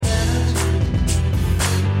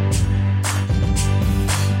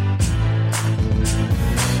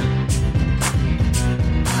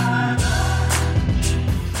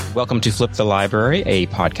Welcome to Flip the Library, a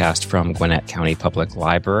podcast from Gwinnett County Public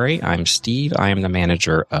Library. I'm Steve. I am the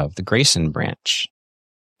manager of the Grayson branch.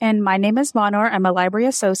 And my name is Monor. I'm a library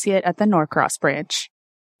associate at the Norcross branch.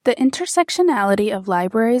 The intersectionality of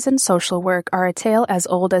libraries and social work are a tale as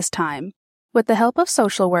old as time. With the help of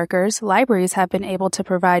social workers, libraries have been able to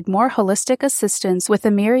provide more holistic assistance with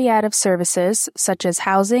a myriad of services such as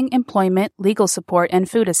housing, employment, legal support,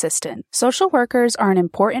 and food assistance. Social workers are an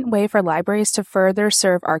important way for libraries to further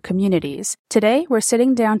serve our communities. Today, we're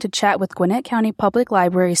sitting down to chat with Gwinnett County Public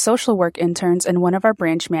Library social work interns and one of our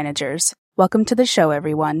branch managers. Welcome to the show,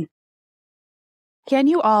 everyone. Can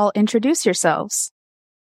you all introduce yourselves?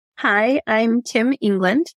 Hi, I'm Kim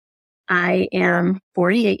England. I am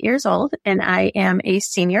 48 years old and I am a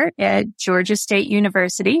senior at Georgia State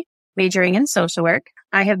University, majoring in social work.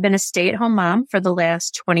 I have been a stay-at-home mom for the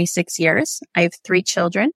last 26 years. I have 3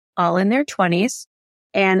 children, all in their 20s,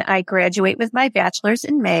 and I graduate with my bachelor's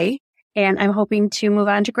in May, and I'm hoping to move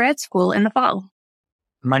on to grad school in the fall.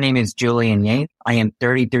 My name is Julian Yang. I am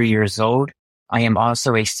 33 years old. I am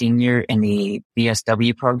also a senior in the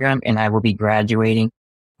BSW program, and I will be graduating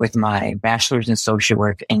with my bachelor's in social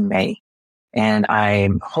work in May. And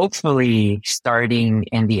I'm hopefully starting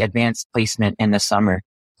in the advanced placement in the summer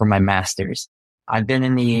for my master's. I've been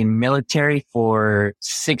in the military for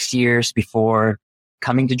 6 years before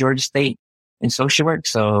coming to Georgia State in social work.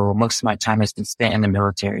 So most of my time has been spent in the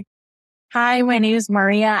military. Hi, my name is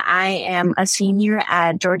Maria. I am a senior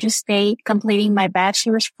at Georgia State, completing my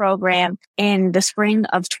bachelor's program in the spring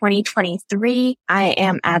of 2023. I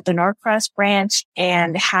am at the Norcross branch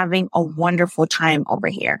and having a wonderful time over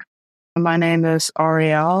here. My name is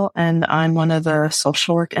Ariel, and I'm one of the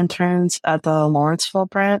social work interns at the Lawrenceville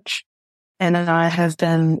branch. And I have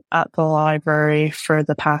been at the library for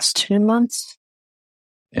the past 2 months.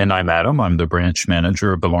 And I'm Adam. I'm the branch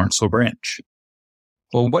manager of the Lawrenceville branch.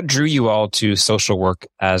 Well, what drew you all to social work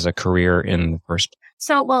as a career in the first place?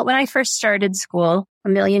 So, when I first started school a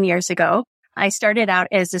million years ago, I started out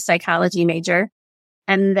as a psychology major,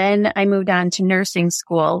 and then I moved on to nursing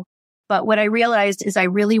school. But what I realized is I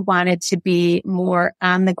really wanted to be more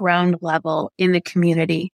on the ground level in the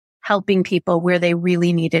community, helping people where they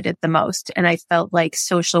really needed it the most. And I felt like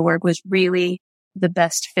social work was really the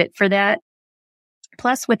best fit for that.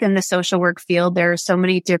 Plus, within the social work field, there are so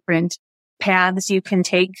many different paths you can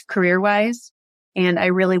take career-wise. And I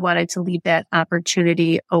really wanted to leave that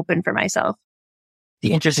opportunity open for myself.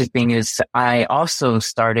 The interesting thing is I also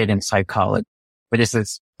started in psychology, but this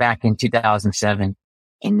is back in 2007.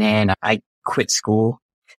 And then I quit school.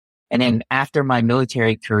 And then after my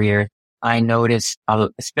military career, I noticed,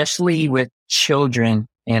 especially with children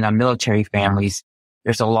in military families,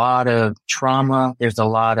 there's a lot of trauma, there's a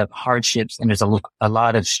lot of hardships, and there's a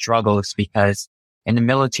lot of struggles because in the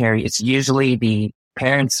military, it's usually the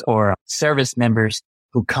parents or service members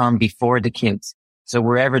who come before the kids. So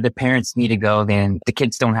wherever the parents need to go, then the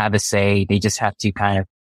kids don't have a say. They just have to kind of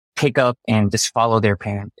pick up and just follow their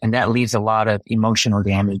parent. And that leaves a lot of emotional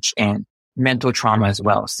damage and mental trauma as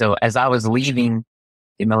well. So as I was leaving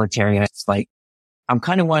the military, it's like, I'm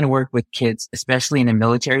kind of want to work with kids, especially in a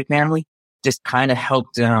military family, just kind of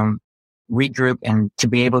help them regroup and to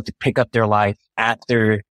be able to pick up their life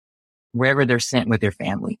after wherever they're sent with their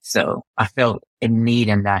family. So I felt a need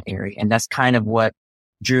in that area. And that's kind of what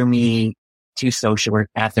drew me to social work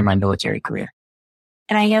after my military career.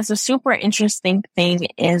 And I guess a super interesting thing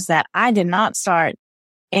is that I did not start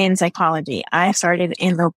in psychology. I started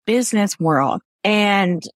in the business world.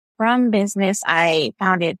 And from business, I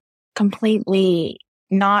found it completely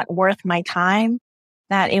not worth my time,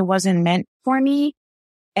 that it wasn't meant for me.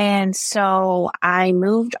 And so I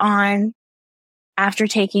moved on after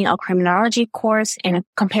taking a criminology course and a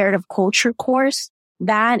comparative culture course.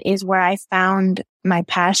 That is where I found my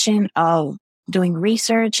passion of doing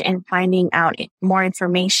research and finding out more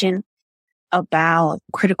information about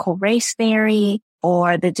critical race theory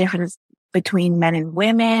or the difference between men and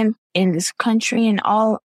women in this country and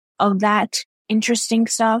all of that interesting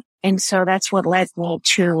stuff. And so that's what led me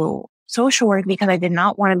to social work, because I did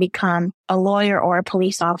not want to become a lawyer or a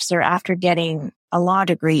police officer after getting a law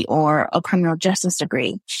degree or a criminal justice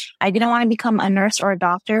degree. I didn't want to become a nurse or a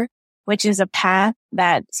doctor, which is a path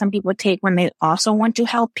that some people take when they also want to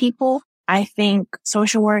help people. I think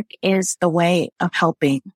social work is the way of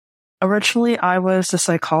helping. Originally, I was a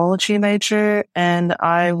psychology major, and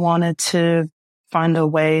I wanted to find a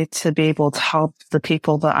way to be able to help the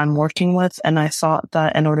people that I'm working with. And I thought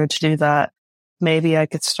that in order to do that, maybe I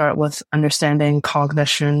could start with understanding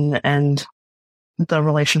cognition and the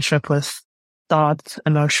relationship with thoughts,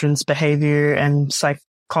 emotions, behavior, and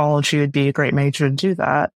psychology would be a great major to do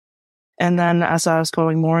that. And then as I was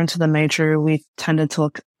going more into the major, we tended to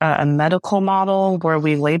look at a medical model where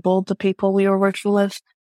we labeled the people we were working with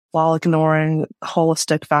while ignoring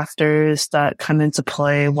holistic factors that come into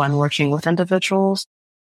play when working with individuals.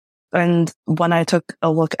 And when I took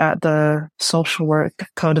a look at the social work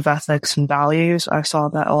code of ethics and values, I saw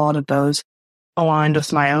that a lot of those aligned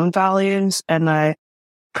with my own values. And I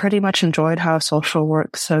pretty much enjoyed how social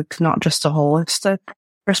work took not just a holistic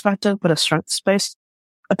perspective, but a strengths-based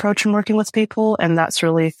approach in working with people. And that's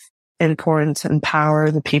really important to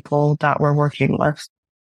empower the people that we're working with.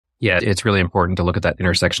 Yeah, it's really important to look at that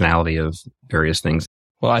intersectionality of various things.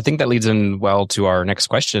 Well, I think that leads in well to our next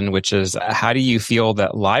question, which is how do you feel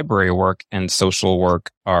that library work and social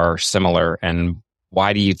work are similar? And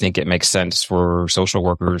why do you think it makes sense for social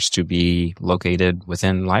workers to be located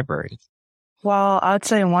within libraries? Well, I'd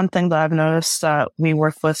say one thing that I've noticed that we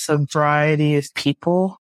work with a variety of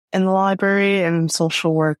people in the library, and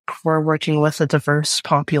social work, we're working with a diverse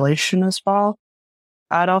population as well.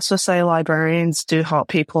 I'd also say librarians do help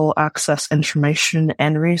people access information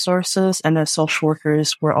and resources, and as social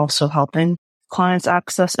workers, we're also helping clients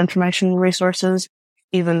access information and resources,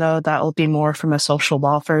 even though that will be more from a social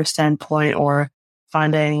welfare standpoint or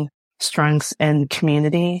finding strengths in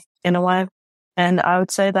community in a way. And I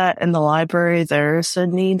would say that in the library, there's a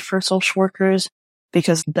need for social workers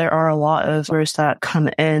because there are a lot of workers that come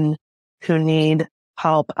in who need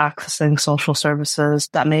help accessing social services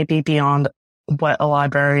that may be beyond what a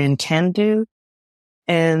librarian can do.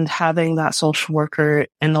 And having that social worker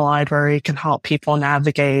in the library can help people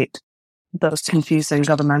navigate those confusing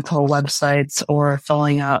governmental websites or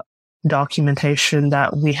filling out documentation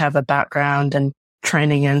that we have a background and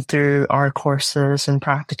training in through our courses and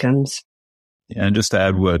practicums. And just to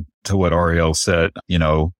add to what Ariel said,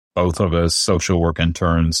 both of us, social work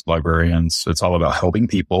interns, librarians, it's all about helping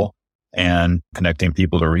people and connecting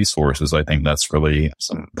people to resources. I think that's really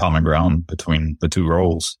some common ground between the two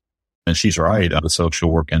roles. And she's right. The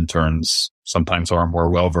social work interns sometimes are more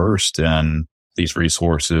well-versed in these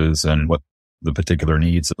resources and what the particular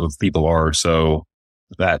needs of people are. So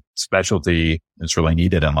that specialty is really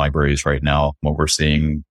needed in libraries right now, when we're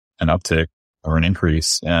seeing an uptick or an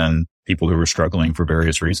increase in people who are struggling for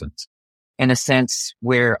various reasons. In a sense,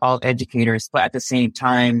 we're all educators, but at the same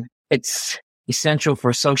time, it's essential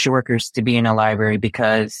for social workers to be in a library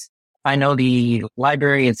because I know the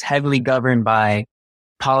library is heavily governed by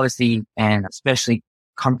policy and especially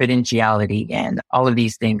confidentiality and all of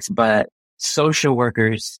these things. But social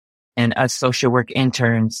workers and us social work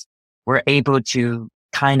interns, we're able to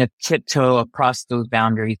kind of tiptoe across those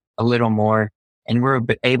boundaries a little more. And we're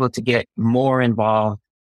able to get more involved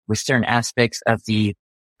with certain aspects of the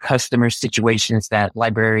customer situations that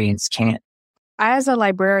librarians can't. As a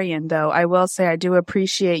librarian, though, I will say I do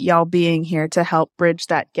appreciate y'all being here to help bridge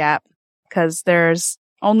that gap because there's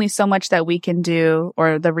only so much that we can do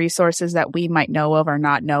or the resources that we might know of or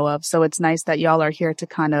not know of. So it's nice that y'all are here to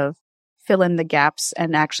kind of fill in the gaps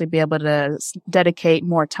and actually be able to dedicate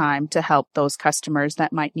more time to help those customers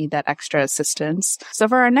that might need that extra assistance. So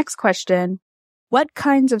for our next question, what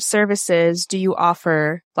kinds of services do you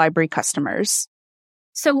offer library customers?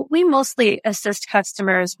 So we mostly assist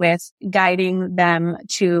customers with guiding them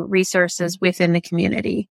to resources within the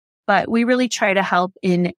community, but we really try to help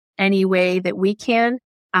in any way that we can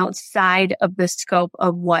outside of the scope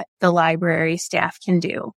of what the library staff can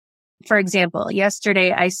do. For example,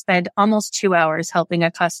 yesterday I spent almost 2 hours helping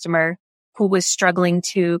a customer who was struggling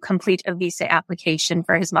to complete a visa application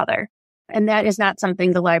for his mother. And that is not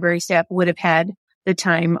something the library staff would have had the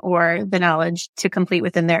time or the knowledge to complete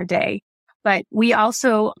within their day. But we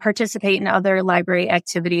also participate in other library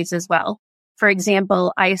activities as well. For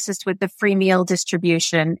example, I assist with the free meal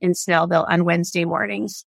distribution in Snellville on Wednesday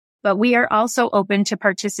mornings. But we are also open to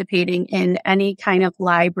participating in any kind of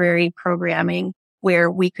library programming where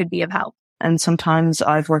we could be of help. And sometimes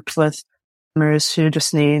I've worked with customers who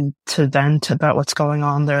just need to vent about what's going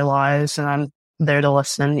on in their lives, and I'm there to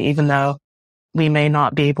listen, even though we may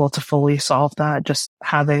not be able to fully solve that. Just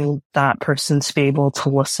having that person to be able to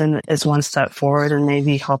listen is one step forward and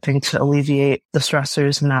maybe helping to alleviate the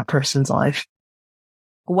stressors in that person's life.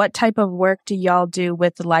 What type of work do y'all do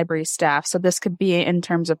with the library staff? So this could be in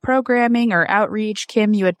terms of programming or outreach.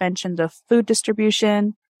 Kim, you had mentioned the food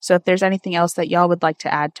distribution. So if there's anything else that y'all would like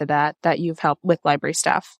to add to that you've helped with library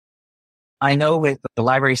staff. I know with the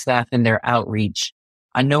library staff and their outreach,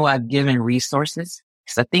 I know I've given resources.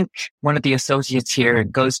 Because I think one of the associates here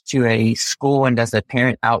goes to a school and does a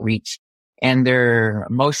parent outreach, and they're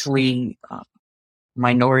mostly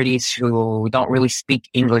minorities who don't really speak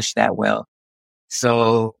English that well.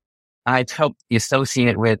 So I've helped the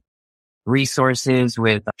associate with resources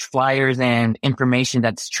with flyers and information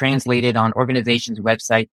that's translated on organizations'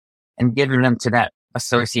 website and giving them to that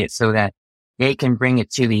associate so that they can bring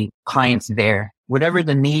it to the clients there. Whatever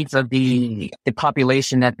the needs of the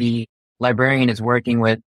population that the librarian is working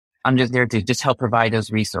with, I'm just there to just help provide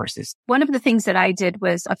those resources. One of the things that I did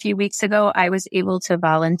was a few weeks ago, I was able to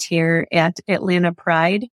volunteer at Atlanta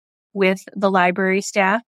Pride with the library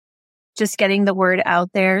staff, just getting the word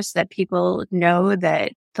out there so that people know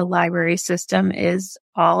that the library system is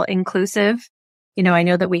all inclusive. You know, I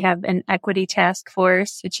know that we have an equity task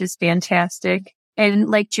force, which is fantastic. And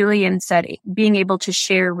like Julian said, being able to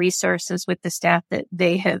share resources with the staff that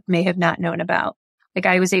they may have not known about. Like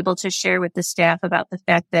I was able to share with the staff about the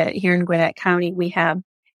fact that here in Gwinnett County, we have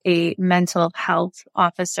a mental health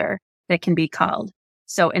officer that can be called.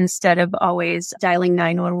 So instead of always dialing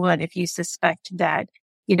 911, if you suspect that,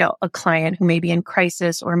 you know, a client who may be in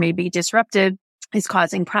crisis or may be disruptive is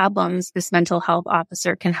causing problems, this mental health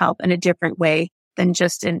officer can help in a different way than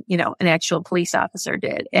just an actual police officer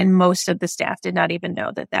did. And most of the staff did not even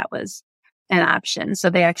know that that was an option. So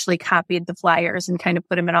they actually copied the flyers and kind of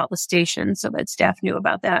put them in all the stations so that staff knew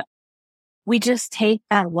about that. We just take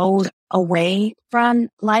that load away from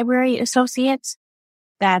library associates,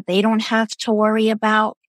 that they don't have to worry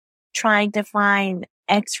about trying to find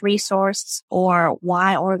X resource or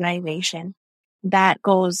Y organization. That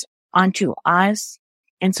goes onto us.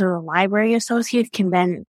 And so the library associate can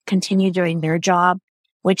then continue doing their job,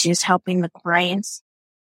 which is helping the clients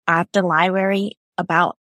at the library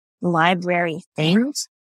about library things.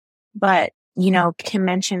 But, you know, Kim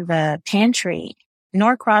mentioned the pantry.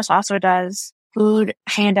 Norcross also does food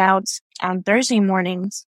handouts on Thursday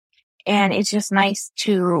mornings. And it's just nice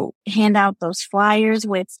to hand out those flyers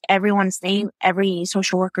with everyone's name, every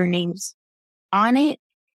social worker name's on it,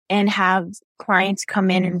 and have clients come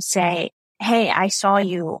in and say, hey, I saw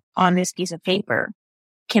you on this piece of paper.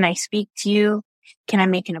 Can I speak to you? Can I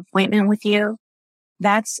make an appointment with you?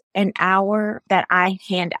 That's an hour that I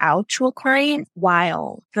hand out to a client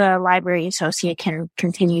while the library associate can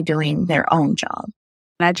continue doing their own job.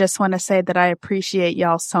 And I just want to say that I appreciate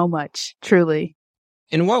y'all so much, truly.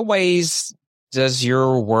 In what ways does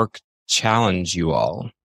your work challenge you all?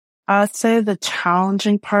 I'd say the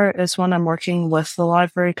challenging part is when I'm working with the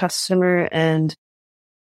library customer and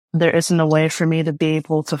there isn't a way for me to be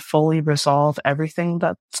able to fully resolve everything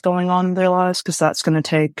that's going on in their lives, because that's going to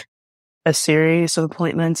take a series of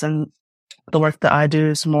appointments. And the work that I do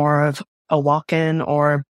is more of a walk-in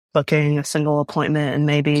or booking a single appointment, and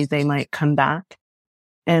maybe they might come back.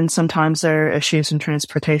 And sometimes there are issues in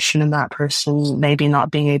transportation and that person maybe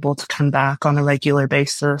not being able to come back on a regular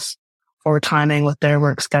basis, or timing with their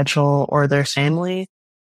work schedule or their family.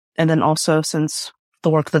 And then also, since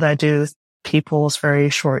the work that I do with people is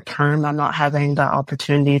very short term, I'm not having that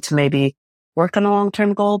opportunity to maybe work on a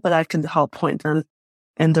long-term goal, but I can help point them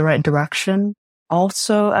in the right direction.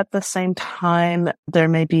 Also, at the same time, there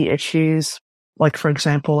may be issues, like, for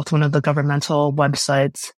example, with one of the governmental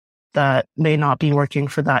websites that may not be working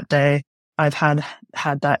for that day. I've had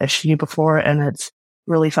that issue before, and it's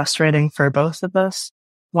really frustrating for both of us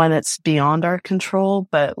when it's beyond our control,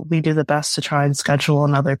 but we do the best to try and schedule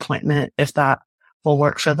another appointment if that will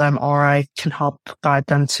work for them, or I can help guide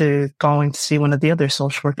them to going to see one of the other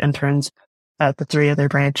social work interns at the 3 other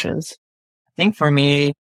branches. I think for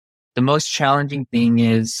me, the most challenging thing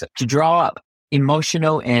is to draw up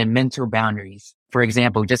emotional and mental boundaries. For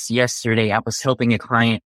example, just yesterday, I was helping a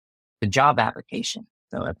client the job application.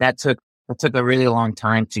 So that took a really long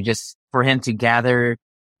time for him to gather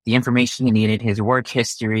the information he needed, his work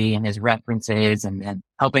history and his references, and then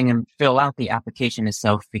helping him fill out the application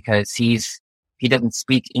itself, because he doesn't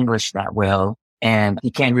speak English that well and he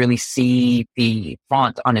can't really see the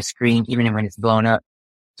font on the screen, even when it's blown up.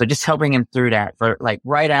 So just helping him through that. For like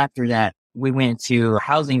right after that, we went to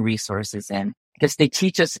housing resources, and because they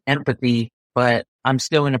teach us empathy, but I'm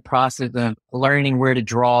still in the process of learning where to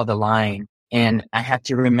draw the line. And I have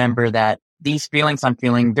to remember that these feelings I'm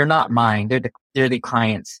feeling, they're not mine. They're the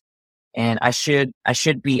clients. And I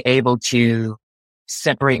should be able to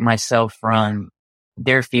separate myself from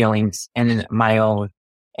their feelings and my own.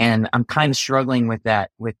 And I'm kind of struggling with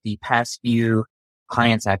that with the past few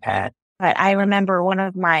clients I've had. But I remember one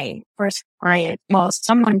of my first clients,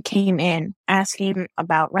 someone came in asking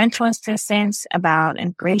about rental assistance, about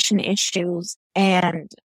immigration issues,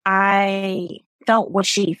 and I felt what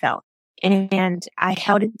she felt. And I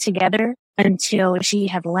held it together until she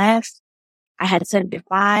had left. I had said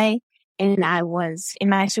goodbye, and I was in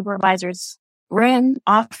my supervisor's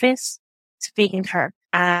office speaking to her.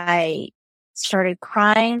 I started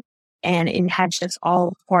crying, and it had just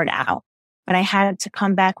all poured out. but I had to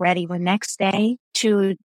come back ready the next day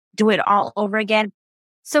to do it all over again.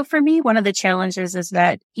 So for me, one of the challenges is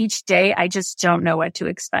that each day I just don't know what to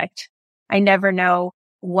expect. I never know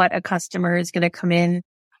what a customer is going to come in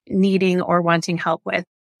needing or wanting help with.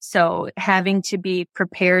 So having to be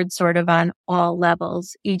prepared sort of on all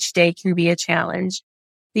levels each day can be a challenge.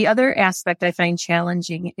 The other aspect I find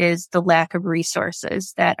challenging is the lack of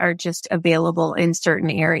resources that are just available in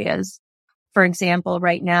certain areas. For example,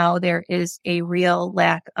 right now, there is a real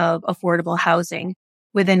lack of affordable housing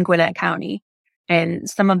within Gwinnett County. And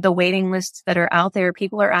some of the waiting lists that are out there,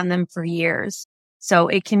 people are on them for years. So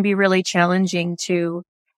it can be really challenging to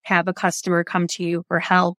have a customer come to you for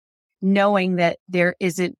help, knowing that there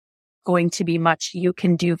isn't going to be much you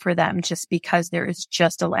can do for them just because there is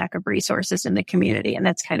just a lack of resources in the community. And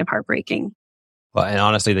that's kind of heartbreaking. Well, and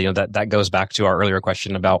honestly, that goes back to our earlier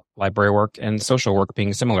question about library work and social work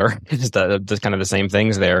being similar. It's the kind of the same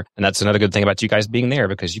things there. And that's another good thing about you guys being there,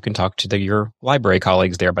 because you can talk to your library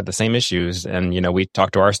colleagues there about the same issues. And, we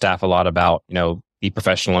talk to our staff a lot about, be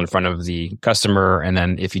professional in front of the customer. And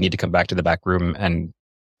then if you need to come back to the back room and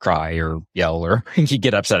cry or yell or you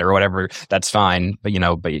get upset or whatever, that's fine. But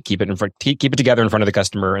you keep it together in front of the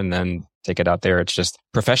customer and then take it out there. It's just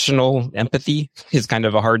professional empathy is kind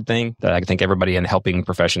of a hard thing that I think everybody in helping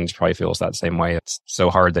professions probably feels that same way. It's so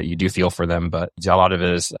hard that you do feel for them, but a lot of it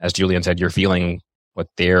is, as Julian said, you're feeling what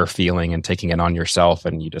they're feeling and taking it on yourself.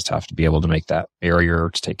 And you just have to be able to make that barrier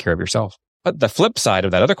to take care of yourself. But the flip side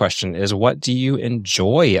of that other question is, what do you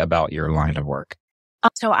enjoy about your line of work?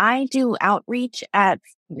 So I do outreach at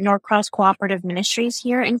Norcross Cooperative Ministries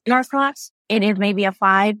here in Norcross. It is maybe a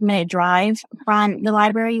 5-minute drive from the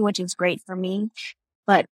library, which is great for me.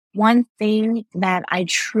 But one thing that I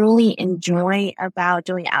truly enjoy about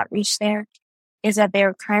doing outreach there is that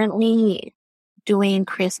they're currently doing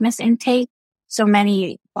Christmas intake. So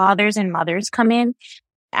many fathers and mothers come in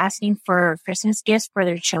asking for Christmas gifts for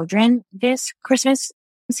their children this Christmas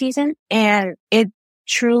season. And it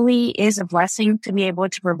truly is a blessing to be able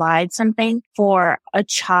to provide something for a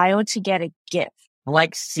child to get a gift. I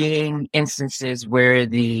like seeing instances where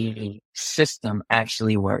the system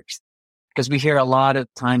actually works, because we hear a lot of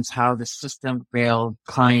times how the system failed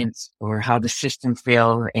clients or how the system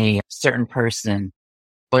failed a certain person.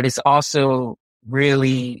 But it's also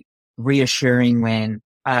really reassuring when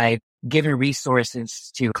I've given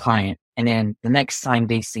resources to a client and then the next time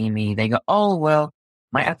they see me, they go, oh, well,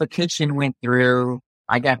 my application went through.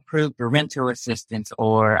 I got approved for rental assistance,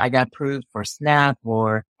 or I got approved for SNAP,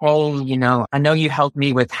 or, hey, I know you helped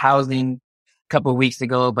me with housing a couple of weeks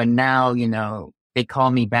ago, but now, they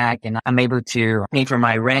call me back and I'm able to pay for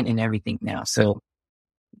my rent and everything now. So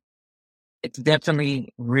it's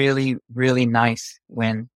definitely really, really nice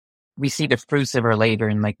when we see the fruits of our labor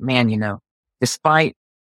and like, man, despite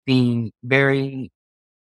the very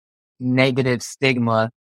negative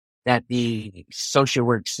stigma that the social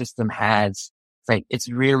work system has, it's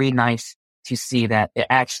really nice to see that it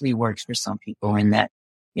actually works for some people and that,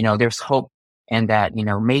 there's hope, and that,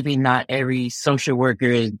 maybe not every social worker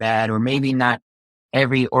is bad, or maybe not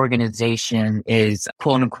every organization is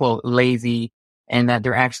quote unquote lazy, and that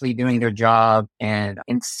they're actually doing their job and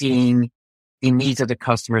seeing the needs of the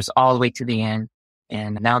customers all the way to the end.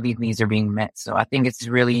 And now these needs are being met. So I think it's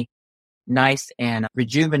really nice and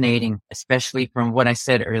rejuvenating, especially from what I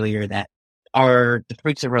said earlier, that the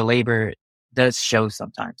fruits of our labor does show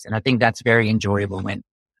sometimes. And I think that's very enjoyable when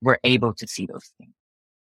we're able to see those things.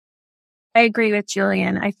 I agree with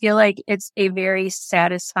Julian. I feel like it's a very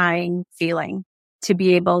satisfying feeling to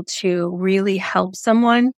be able to really help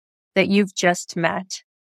someone that you've just met.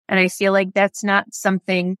 And I feel like that's not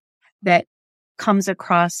something that comes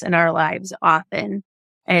across in our lives often.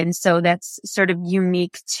 And so that's sort of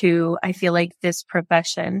unique to, I feel like, this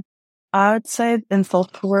profession. I would say in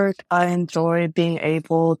social work, I enjoy being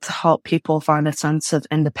able to help people find a sense of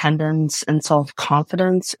independence and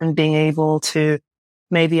self-confidence, and being able to,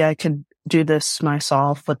 maybe I could do this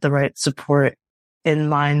myself with the right support in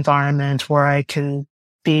my environment where I can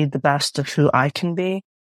be the best of who I can be.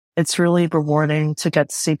 It's really rewarding to get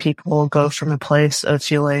to see people go from a place of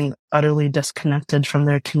feeling utterly disconnected from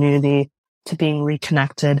their community to being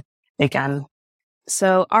reconnected again.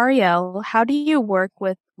 So, Ariel, how do you work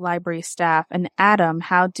with library staff? And Adam,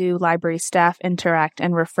 how do library staff interact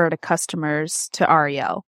and refer to customers to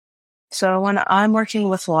Ariel? So when I'm working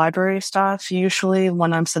with library staff, usually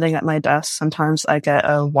when I'm sitting at my desk, sometimes I get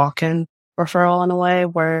a walk-in referral in a way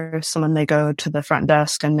where someone may go to the front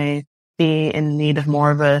desk and may be in need of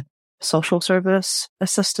more of a social service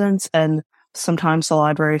assistance. And sometimes the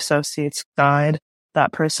library associates guide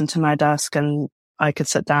that person to my desk and I could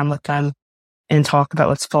sit down with them and talk about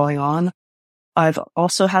what's going on. I've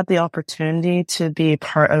also had the opportunity to be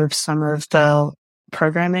part of some of the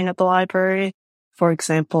programming at the library. For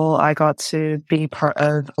example, I got to be part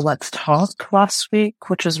of Let's Talk last week,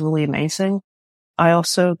 which was really amazing. I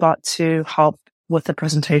also got to help with the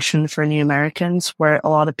presentation for New Americans, where a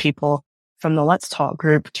lot of people from the Let's Talk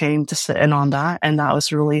group came to sit in on that. And that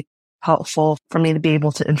was really helpful for me to be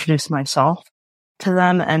able to introduce myself to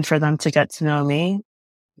them and for them to get to know me.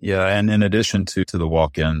 Yeah. And in addition to the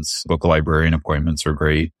walk-ins, book librarian appointments are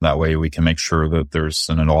great. That way we can make sure that there's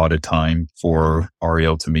an allotted time for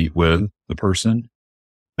Ariel to meet with the person.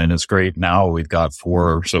 And it's great. Now we've got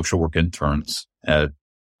 4 social work interns at,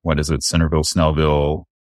 Centerville, Snellville,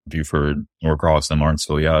 Buford, Norcross, and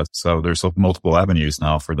Lawrenceville. Yeah. So there's multiple avenues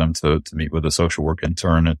now for them to meet with a social work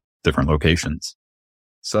intern at different locations.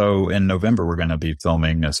 So in November, we're going to be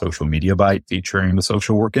filming a social media bite featuring the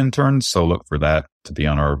social work interns. So look for that to be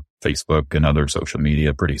on our Facebook and other social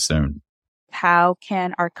media pretty soon. How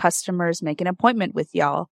can our customers make an appointment with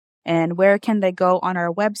y'all? And where can they go on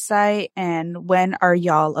our website? And when are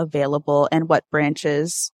y'all available? And what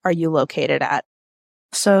branches are you located at?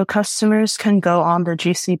 So customers can go on the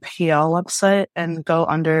GCPL website and go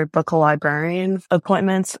under Book a Librarian.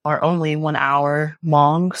 Appointments are only 1 hour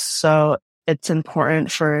long. So it's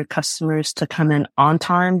important for customers to come in on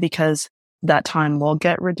time because that time will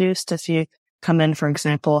get reduced. If you come in, for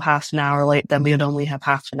example, half an hour late, then we would only have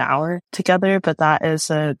half an hour together. But that is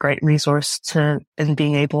a great resource in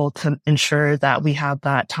being able to ensure that we have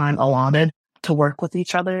that time allotted to work with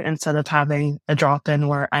each other instead of having a drop-in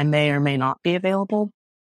where I may or may not be available.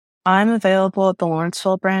 I'm available at the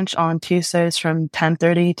Lawrenceville branch on Tuesdays from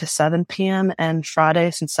 10:30 to 7 p.m. and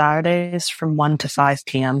Fridays and Saturdays from 1 to 5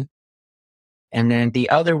 p.m. And then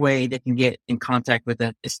the other way they can get in contact with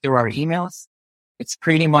us is through our emails. It's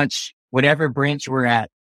pretty much whatever branch we're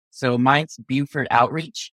at. So mine's Buford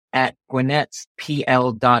Outreach at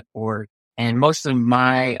gwinnettpl.org. And most of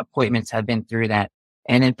my appointments have been through that.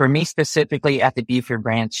 And then for me specifically at the Buford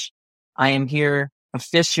branch, I am here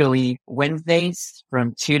officially Wednesdays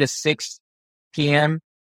from 2 to 6 p.m.,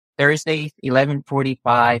 Thursdays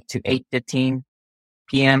 11:45 to 8:15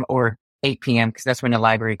 p.m. or 8 p.m. because that's when the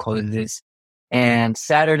library closes, and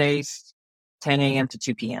Saturdays 10 a.m. to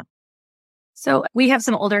 2 p.m. So we have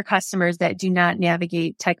some older customers that do not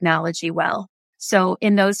navigate technology well. So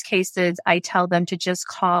in those cases, I tell them to just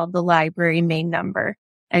call the library main number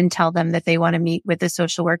and tell them that they want to meet with a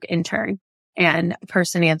social work intern. And the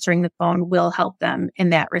person answering the phone will help them in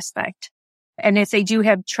that respect. And if they do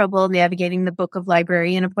have trouble navigating the Book of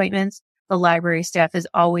Librarian appointments, the library staff is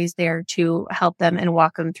always there to help them and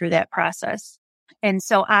walk them through that process. And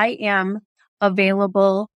so I am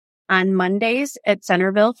available on Mondays at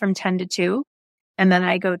Centerville from 10 to 2. And then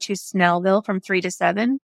I go to Snellville from 3 to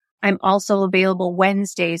 7. I'm also available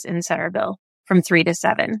Wednesdays in Centerville from 3 to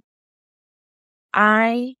 7.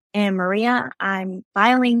 I am Maria. I'm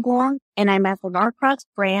bilingual and I'm at the Norcross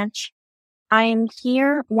branch. I am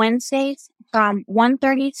here Wednesdays from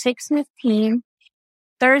 1:30 to 6:15,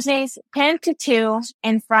 Thursdays 10 to 2,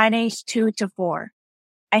 and Fridays 2 to 4.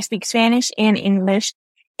 I speak Spanish and English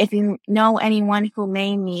if you know anyone who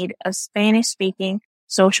may need a Spanish-speaking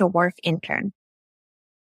social work intern.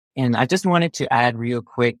 And I just wanted to add real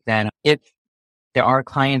quick that if there are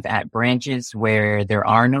clients at branches where there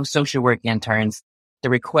are no social work interns, the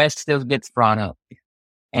request still gets brought up.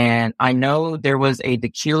 And I know there was a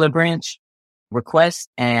Dacula branch request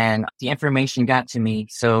and the information got to me.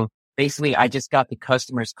 So basically I just got the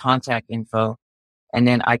customer's contact info and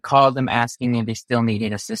then I called them asking if they still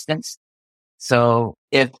needed assistance. So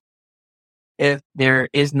if there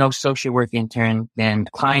is no social work intern, then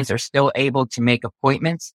clients are still able to make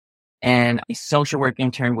appointments and a social work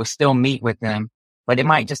intern will still meet with them, but it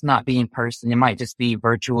might just not be in person. It might just be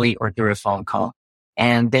virtually or through a phone call.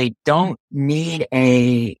 And they don't need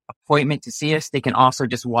a appointment to see us. They can also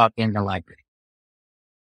just walk in the library.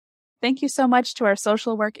 Thank you so much to our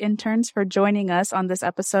social work interns for joining us on this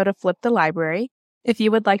episode of Flip the Library. If you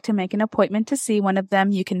would like to make an appointment to see one of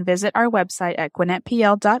them, you can visit our website at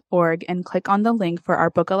gwinnettpl.org and click on the link for our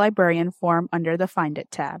Book a Librarian form under the Find It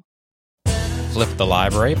tab. Flip the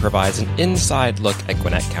Library provides an inside look at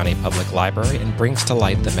Gwinnett County Public Library and brings to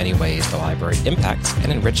light the many ways the library impacts and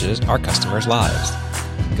enriches our customers' lives.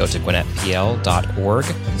 Go to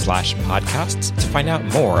gwinnettpl.org/podcasts to find out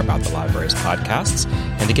more about the library's podcasts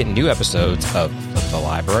and to get new episodes of Flip the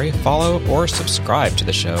Library. Follow or subscribe to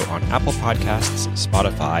the show on Apple Podcasts,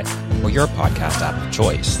 Spotify, or your podcast app of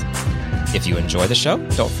choice. If you enjoy the show,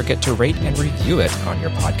 don't forget to rate and review it on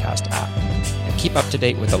your podcast app. And keep up to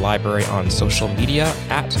date with the library on social media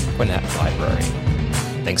at Gwinnett Library.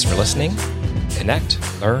 Thanks for listening.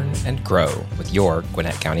 Connect, learn, and grow with your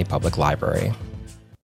Gwinnett County Public Library.